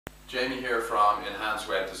Jamie here from Enhance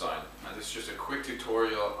Web Design, and this is just a quick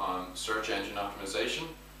tutorial on search engine optimization,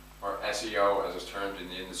 or SEO as it's termed in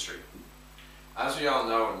the industry. As we all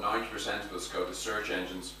know, 90% of us go to search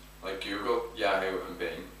engines like Google, Yahoo and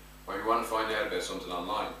Bing when we want to find out about something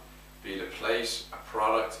online, be it a place, a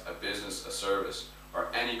product, a business, a service, or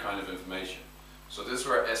any kind of information. So this is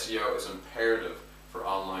where SEO is imperative for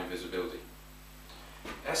online visibility.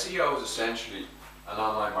 SEO is essentially an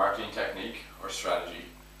online marketing technique or strategy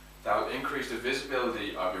that will increase the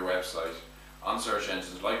visibility of your website on search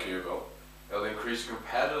engines like Google. It will increase the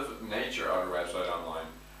competitive nature of your website online,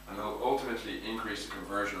 and it will ultimately increase the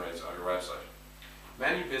conversion rates of your website.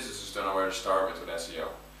 Many businesses don't know where to start with SEO.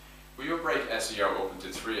 We will break SEO up into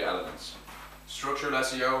three elements: structural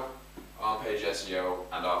SEO, on-page SEO,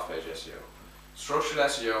 and off-page SEO. Structural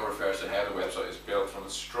SEO refers to how the website is built from a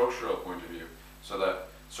structural point of view, so that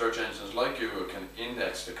search engines like Google can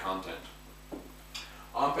index the content.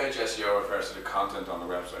 On-page SEO refers to the content on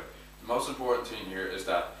the website. The most important thing here is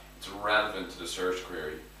that it's relevant to the search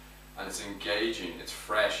query, and it's engaging, it's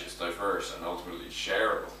fresh, it's diverse, and ultimately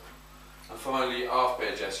shareable. And finally,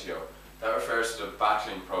 off-page SEO. That refers to the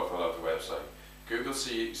backlink profile of the website. Google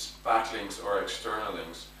sees backlinks or external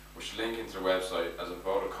links which link into the website as a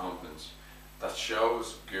vote of confidence that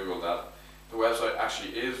shows Google that the website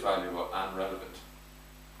actually is valuable and relevant.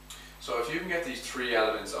 So if you can get these three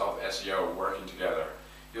elements of SEO working together,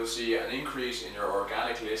 you'll see an increase in your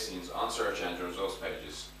organic listings on search engine results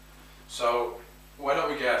pages. So why don't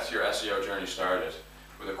we get your SEO journey started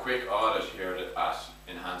with a quick audit here at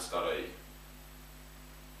Enhance.ie.